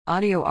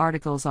Audio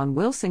articles on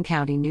Wilson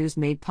County News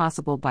made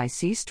possible by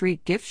C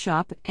Street Gift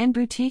Shop and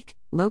Boutique,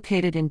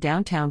 located in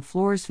downtown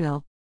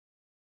Floresville.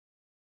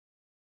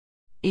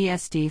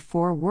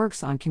 ESD4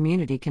 works on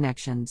community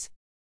connections.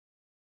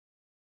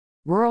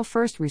 Rural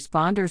first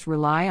responders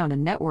rely on a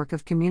network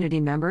of community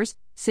members,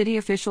 city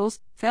officials,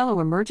 fellow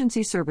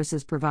emergency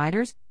services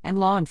providers, and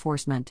law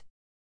enforcement.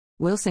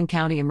 Wilson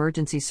County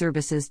Emergency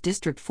Services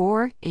District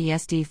 4,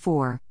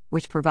 ESD4,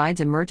 which provides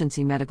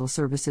emergency medical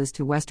services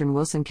to western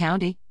Wilson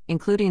County,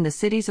 including the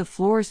cities of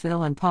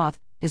Floresville and Poth,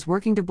 is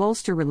working to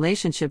bolster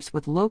relationships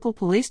with local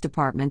police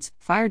departments,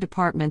 fire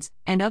departments,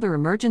 and other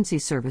emergency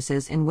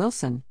services in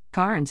Wilson,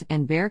 Karnes,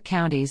 and Bexar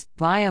counties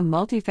via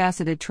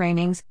multifaceted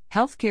trainings,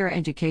 healthcare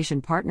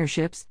education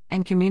partnerships,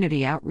 and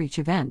community outreach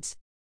events.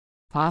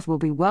 Poth will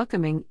be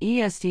welcoming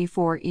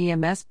ESD4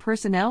 EMS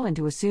personnel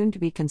into a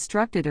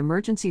soon-to-be-constructed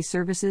emergency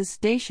services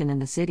station in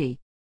the city.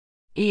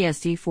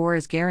 ESD4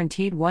 is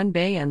guaranteed one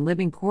bay and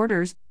living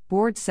quarters,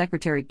 Board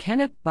Secretary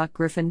Kenneth Buck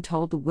Griffin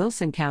told the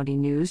Wilson County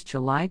News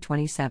July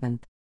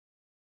 27.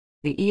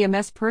 The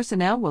EMS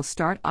personnel will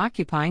start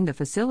occupying the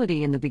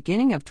facility in the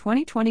beginning of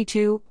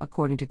 2022,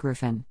 according to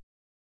Griffin.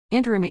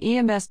 Interim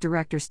EMS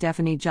Director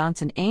Stephanie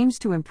Johnson aims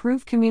to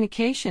improve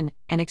communication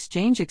and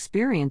exchange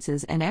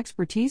experiences and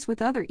expertise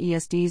with other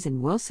ESDs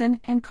in Wilson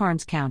and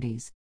Karnes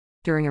counties.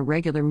 During a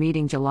regular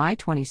meeting July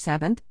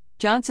 27,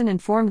 Johnson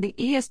informed the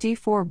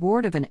ESD4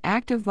 board of an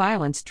active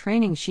violence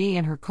training she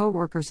and her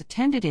co-workers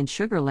attended in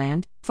Sugar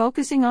Land,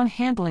 focusing on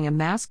handling a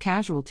mass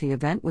casualty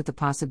event with the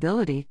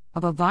possibility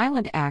of a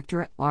violent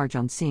actor at large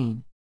on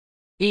scene.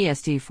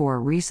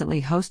 ESD4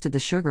 recently hosted the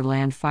Sugar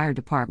Land Fire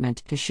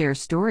Department to share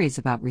stories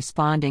about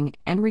responding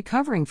and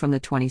recovering from the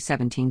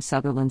 2017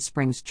 Sutherland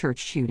Springs church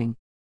shooting.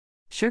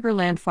 Sugar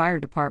Land Fire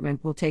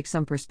Department will take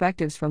some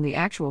perspectives from the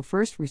actual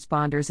first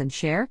responders and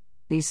share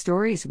these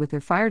stories with their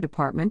fire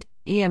department,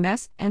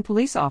 EMS, and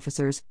police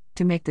officers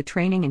to make the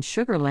training in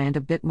Sugar Land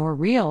a bit more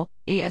real,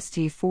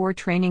 ESD4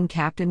 training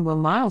captain Will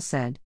Miles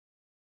said.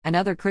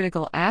 Another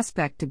critical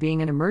aspect to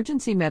being an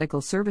emergency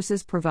medical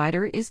services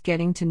provider is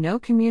getting to know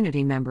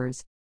community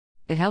members.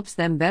 It helps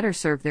them better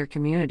serve their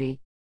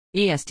community.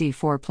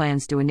 ESD4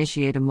 plans to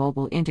initiate a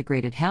mobile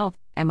integrated health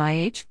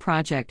 (MIH)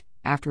 project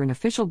after an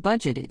official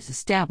budget is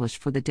established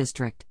for the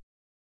district.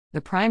 The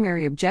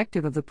primary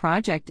objective of the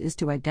project is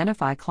to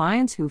identify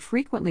clients who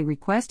frequently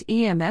request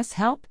EMS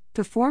help,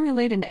 to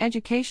formulate an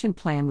education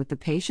plan with the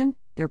patient,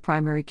 their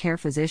primary care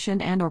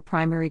physician and/or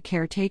primary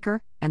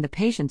caretaker, and the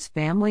patient's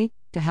family,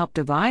 to help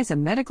devise a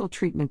medical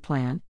treatment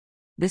plan.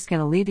 This can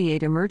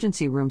alleviate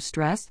emergency room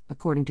stress,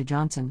 according to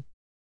Johnson.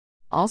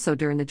 Also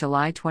during the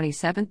July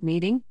 27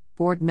 meeting,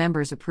 board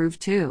members approved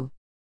to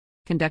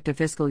conduct a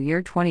fiscal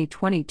year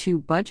 2022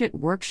 budget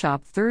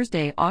workshop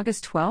Thursday,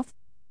 August 12,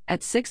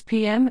 at 6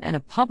 p.m. and a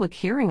public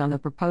hearing on the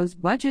proposed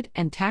budget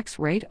and tax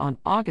rate on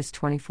August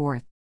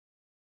 24.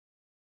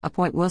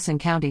 Appoint Wilson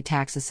County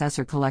Tax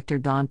Assessor Collector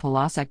Don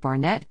Polasek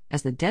Barnett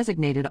as the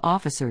designated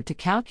officer to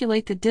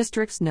calculate the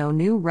district's no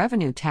new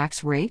revenue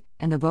tax rate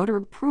and the voter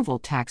approval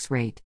tax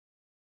rate.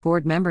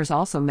 Board members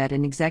also met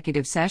in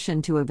executive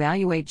session to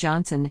evaluate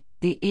Johnson,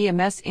 the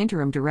EMS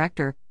interim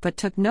director, but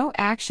took no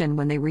action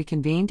when they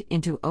reconvened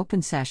into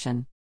open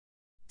session.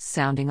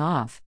 Sounding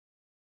off.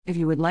 If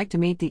you would like to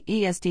meet the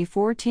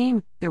ESD4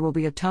 team, there will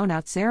be a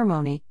tone-out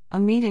ceremony, a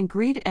meet and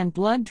greet and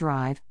blood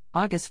drive,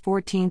 August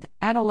 14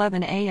 at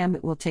 11 a.m.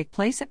 It will take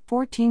place at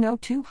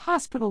 1402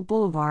 Hospital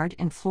Boulevard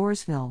in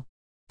Floresville.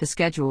 To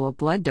schedule a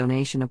blood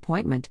donation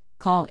appointment,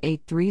 call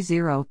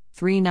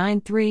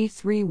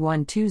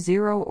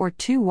 830-393-3120 or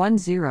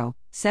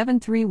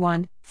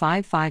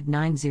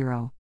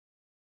 210-731-5590.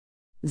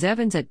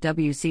 Zevins at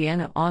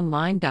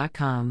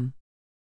WCNonline.com